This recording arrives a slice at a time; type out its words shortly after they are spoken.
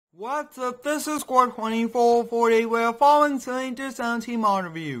What's up, this is Squad 2448 with a following Cylinder Sound Team on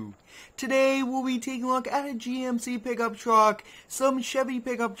review. Today we'll be taking a look at a GMC pickup truck, some Chevy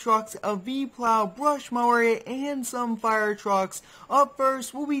pickup trucks, a V-Plow, brush mower, and some fire trucks. Up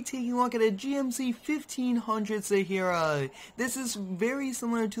first, we'll be taking a look at a GMC 1500 Serria. This is very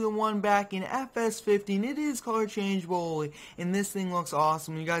similar to the one back in FS15. It is color changeable, and this thing looks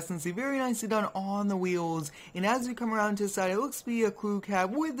awesome. You guys can see very nicely done on the wheels, and as you come around to the side, it looks to be a crew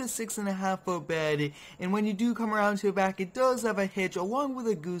cab with the 6.5 foot bed, and when you do come around to the back, it does have a hitch along with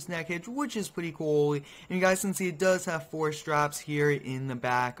a gooseneck hitch, which is pretty cool. And you guys can see it does have 4 straps here in the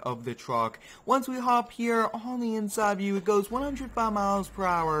back of the truck. Once we hop here on the inside view, it goes 105 miles per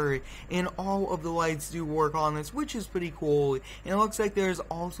hour, and all of the lights do work on this, which is pretty cool. And it looks like there's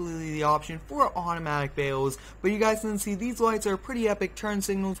also the option for automatic bails, but you guys can see these lights are pretty epic, turn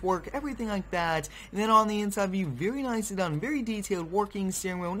signals work, everything like that. And then on the inside view, very nicely done, very detailed, working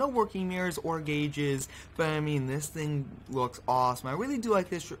steering wheel, no working mirrors or gauges, but I mean, this thing looks awesome. I really do like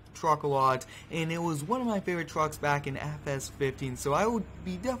this truck a lot, and it was one of my favorite trucks back in FS15, so I would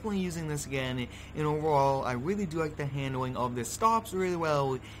be definitely using this again. And overall, I really do like the handling of this, stops really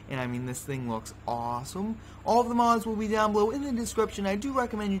well, and I mean, this thing looks awesome. All of the mods will be down below in the description. I do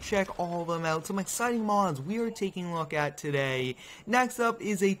recommend you check all of them out. Some exciting mods we are taking a look at today. Next up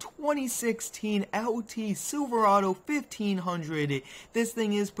is a 2016 LT Silverado 1500. This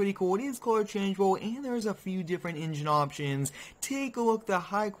thing is pretty cool. It is color changeable, and there's a few different engine options. Take a look at the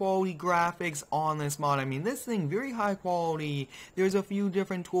high quality graphics on this mod. I mean, this thing very high quality. There's a few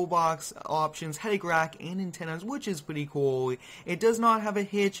different toolbox options, headache rack, and antennas, which is pretty cool. It does not have a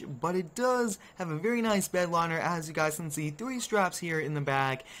hitch, but it does have a very nice bed liner. As you guys can see, 3 straps here in the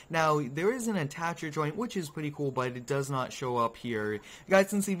back. Now, there is an attacher joint, which is pretty cool, but it does not show up here. You guys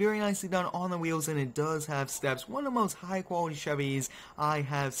can see very nicely done on the wheels, and it does have steps. One of the most high quality Chevys I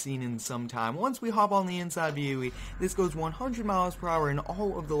have seen in some time. Once we hop on the inside view, this goes 100 miles per hour, and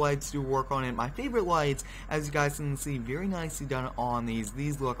all of the lights do work on it. My favorite lights, as you guys can see, very nicely done on these.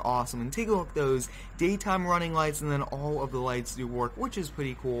 These look awesome, and take a look at those daytime running lights, and then all of the lights do work, which is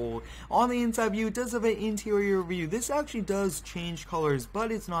pretty cool. On the inside view, it does have an interior view. This actually does change colors,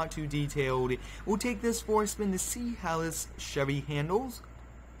 but it's not too detailed. We'll take this for a spin to see how this Chevy handles.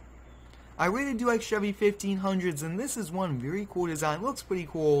 I really do like Chevy 1500s, and this is one very cool design. Looks pretty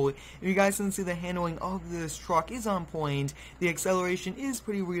cool. And you guys can see the handling of this truck is on point. The acceleration is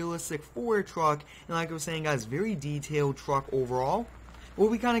pretty realistic for a truck, and like I was saying, guys, very detailed truck overall. We'll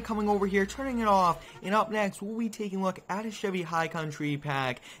be kind of coming over here, turning it off, and up next, we'll be taking a look at a Chevy High Country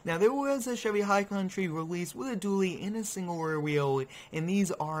pack. Now, there was a Chevy High Country released with a dually and a single rear wheel, and these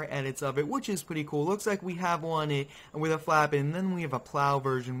are edits of it, which is pretty cool. Looks like we have one with a flap, and then we have a Plow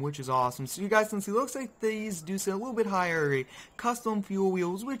version, which is awesome. So you guys can see, looks like these do sit a little bit higher, custom fuel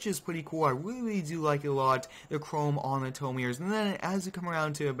wheels, which is pretty cool. I really do like it a lot, the chrome on the tow mirrors. And then as you come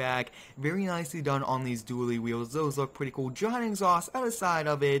around to the back, very nicely done on these dually wheels. Those look pretty cool. Giant exhaust at a side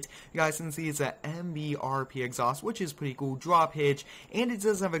of it. You guys can see it's a MBRP exhaust, which is pretty cool. Drop hitch, and it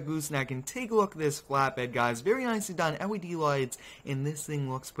does have a gooseneck. And take a look at this flatbed, guys. Very nicely done. LED lights, and this thing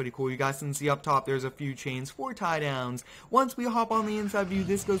looks pretty cool. You guys can see up top there's a few chains for tie downs. Once we hop on the inside view,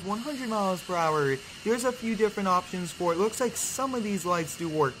 this goes 100 miles per hour. There's a few different options for it. Looks like some of these lights do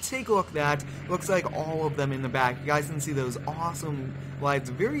work. Take a look at that. Looks like all of them in the back. You guys can see those awesome lights.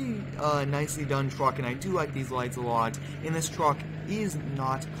 Very nicely done truck, and I do like these lights a lot. And this truck is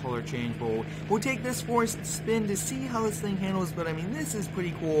not color changeable. We'll take this for a spin to see how this thing handles, but I mean, this is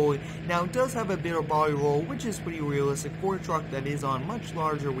pretty cool. Now, it does have a bit of body roll, which is pretty realistic for a truck that is on much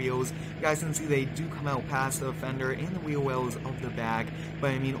larger wheels. You guys can see they do come out past the fender and the wheel wells of the back,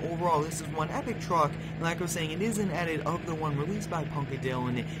 but I mean, overall, this is one epic truck, and like I was saying, it is an edit of the one released by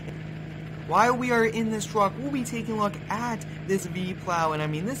Punkadillin. While we are in this truck, we'll be taking a look at this V-Plow, and I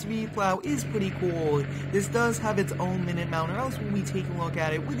mean, this V-Plow is pretty cool. This does have its own minute mount, or else we'll be taking a look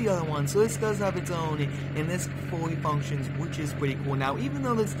at it with the other one. So this does have its own, and this fully functions, which is pretty cool. Now, even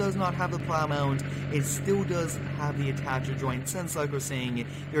though this does not have the plow mount, it still does have the attacher joint, since, like we're saying,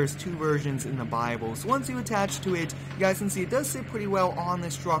 there's 2 versions in the Bible. So once you attach to it, you guys can see it does sit pretty well on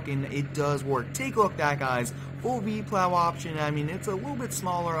this truck, and it does work. Take a look at that, guys. Full V-Plow option. I mean, it's a little bit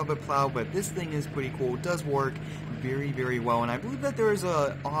smaller of a plow, but this thing is pretty cool. It does work very, very well, and I believe that there is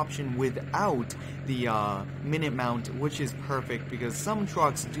an option without the minute mount, which is perfect because some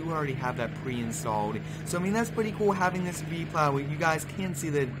trucks do already have that pre-installed. So I mean, that's pretty cool having this V-Plow. You guys can see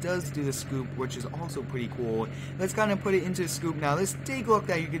that it does do the scoop, which is also pretty cool. Let's kind of put it into scoop now. Let's take a look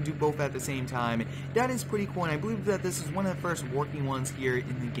that you can do both at the same time. That is pretty cool, and I believe that this is one of the first working ones here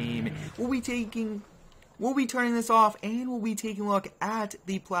in the game. We'll be taking we'll be turning this off and we'll be taking a look at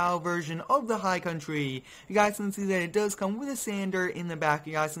the Plow version of the High Country. You guys can see that it does come with a sander in the back.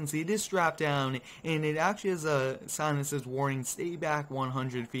 You guys can see it is strapped down, and it actually has a sign that says warning, stay back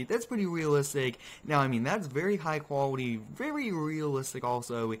 100 feet. That's pretty realistic. Now, I mean, that's very high quality, very realistic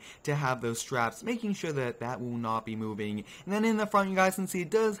also to have those straps, making sure that that will not be moving. And then in the front, you guys can see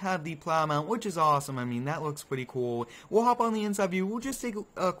it does have the plow mount, which is awesome. I mean, that looks pretty cool. We'll hop on the inside view. We'll just take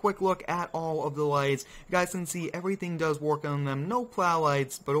a quick look at all of the lights. You guys can see everything does work on them. No plow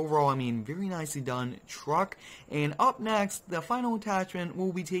lights, but overall, I mean, very nicely done truck. And up next, the final attachment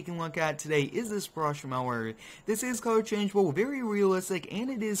we'll be taking a look at today is this brush mower. This is color changeable, very realistic, and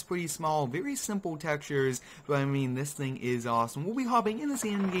it is pretty small, very simple textures, but I mean, this thing is awesome. We'll be hopping in this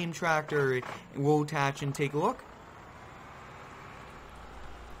in-game tractor, and we'll attach and take a look.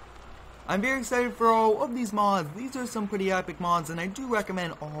 I'm very excited for all of these mods. These are some pretty epic mods, and I do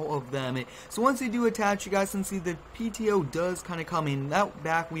recommend all of them. So once you do attach, you guys can see the PTO does kind of come in. That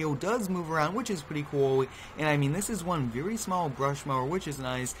back wheel does move around, which is pretty cool. And I mean, this is one very small brush mower, which is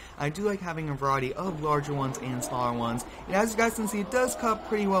nice. I do like having a variety of larger ones and smaller ones. And as you guys can see, it does cut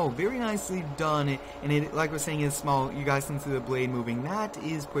pretty well. Very nicely done. And it, like I was saying, is small. You guys can see the blade moving. That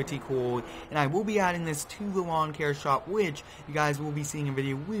is pretty cool. And I will be adding this to the lawn care shop, which you guys will be seeing a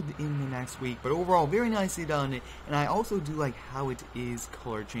video within the next week, but overall very nicely done, and I also do like how it is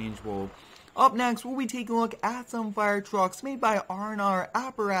color changeable. Up next, we'll be taking a look at some fire trucks made by R&R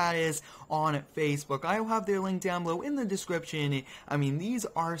Apparatus on Facebook. I will have their link down below in the description. I mean, these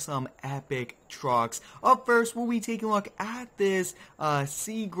are some epic trucks. Up first, we'll be taking a look at this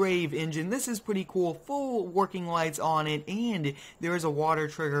Seagrave engine. This is pretty cool. Full working lights on it, and there is a water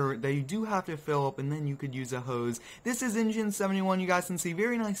trigger that you do have to fill up, and then you could use a hose. This is engine 71. You guys can see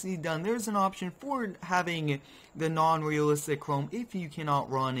very nicely done. There's an option for having the non-realistic chrome if you cannot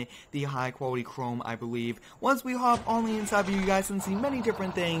run the high quality chrome, I believe. Once we hop on the inside view, you guys can see many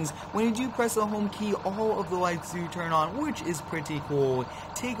different things. When you do press the home key, all of the lights do turn on, which is pretty cool.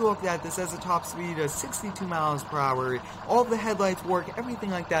 Take a look at this. As a top speed of 62 miles per hour. All of the headlights work, everything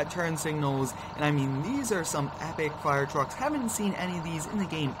like that, turn signals, and I mean, these are some epic fire trucks. Haven't seen any of these in the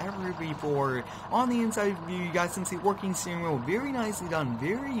game ever before. On the inside view, you guys can see working steering wheel, very nicely done,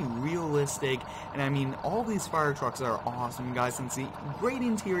 very realistic, and I mean, all these fire trucks are awesome. You guys can see great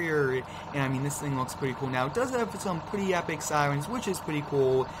interior, and I mean, this thing looks pretty cool. Now, it does have some pretty epic sirens, which is pretty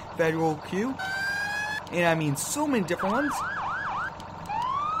cool. Federal Q, and I mean, so many different ones.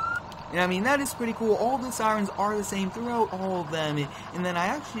 And I mean, that is pretty cool. All the sirens are the same throughout all of them. And then I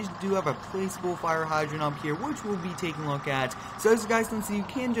actually do have a placeable fire hydrant up here, which we'll be taking a look at. So as you guys can see, you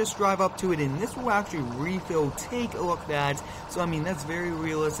can just drive up to it, and this will actually refill. Take a look at that. So I mean, that's very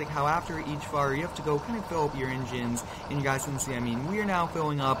realistic how after each fire, you have to go kind of fill up your engines. And you guys can see, I mean, we are now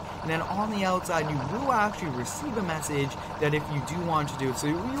filling up. And then on the outside, you will actually receive a message that if you do want to do it. So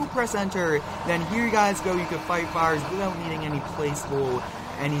you'll press enter. Then here you guys go. You can fight fires without needing any placeable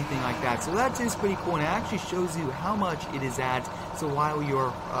anything like that. So that is pretty cool, and it actually shows you how much it is at, so while you're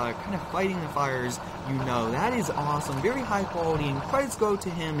kind of fighting the fires, you know. That is awesome, very high quality, and credits go to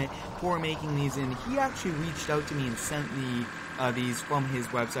him for making these, and he actually reached out to me and sent me these from his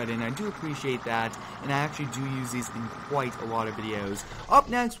website, and I do appreciate that, and I actually do use these in quite a lot of videos. Up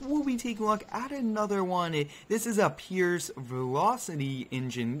next, we'll be taking a look at another one. This is a Pierce Velocity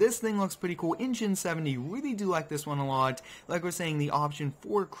engine. This thing looks pretty cool. Engine 70, really do like this one a lot. Like we're saying, the option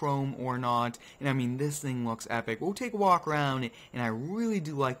for chrome or not, and I mean, this thing looks epic. We'll take a walk around, and I really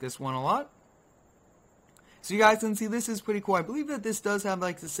do like this one a lot. So you guys can see this is pretty cool. I believe that this does have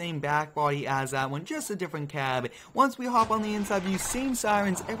like the same back body as that one, just a different cab. Once we hop on the inside view, same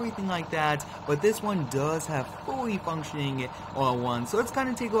sirens, everything like that, but this one does have fully functioning all at once. So let's kind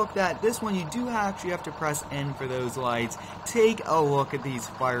of take a look at that. This one, you do actually have to press N for those lights. Take a look at these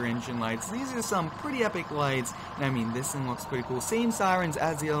fire engine lights. These are some pretty epic lights, and I mean, this thing looks pretty cool. Same sirens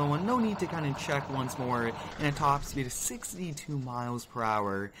as the other one. No need to kind of check once more, and a top speed of 62 miles per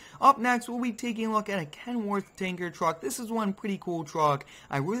hour. Up next, we'll be taking a look at a Kenworth tanker truck. This is one pretty cool truck.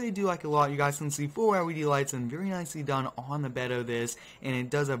 I really do like it a lot. You guys can see full LED lights and very nicely done on the bed of this, and it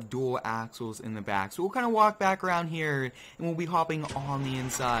does have dual axles in the back. So we'll kind of walk back around here, and we'll be hopping on the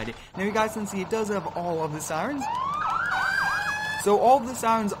inside. Now you guys can see it does have all of the sirens. So all of the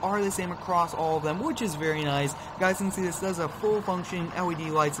sirens are the same across all of them, which is very nice. You guys can see this does have full function LED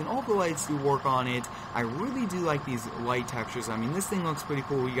lights, and all the lights do work on it. I really do like these light textures. I mean, this thing looks pretty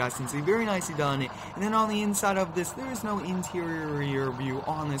cool. You guys can see, very nicely done. And then on the inside of this, there is no interior view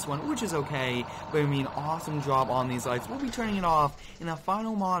on this one, which is okay. But I mean, awesome job on these lights. We'll be turning it off. And the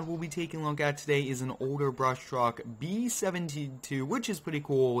final mod we'll be taking a look at today is an older brush truck, B72, which is pretty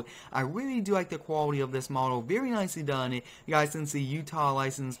cool. I really do like the quality of this model. Very nicely done. You guys can see Utah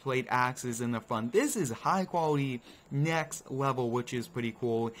license plate axis in the front. This is high quality, next level, which is pretty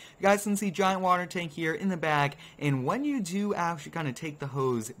cool. You guys can see giant water tank here in the back, and when you do actually kind of take the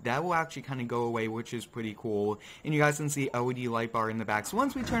hose, that will actually kind of go away, which is pretty cool. And you guys can see LED light bar in the back. So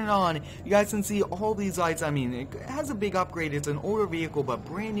once we turn it on, you guys can see all these lights. I mean, it has a big upgrade. It's an older vehicle, but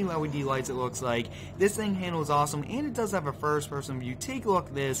brand new LED lights, it looks like. This thing handles awesome, and it does have a first person view. Take a look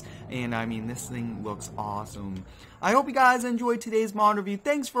at this, and I mean, this thing looks awesome. I hope you guys enjoyed today's mod review.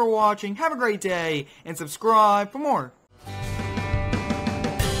 Thanks for watching. Have a great day, and subscribe for more.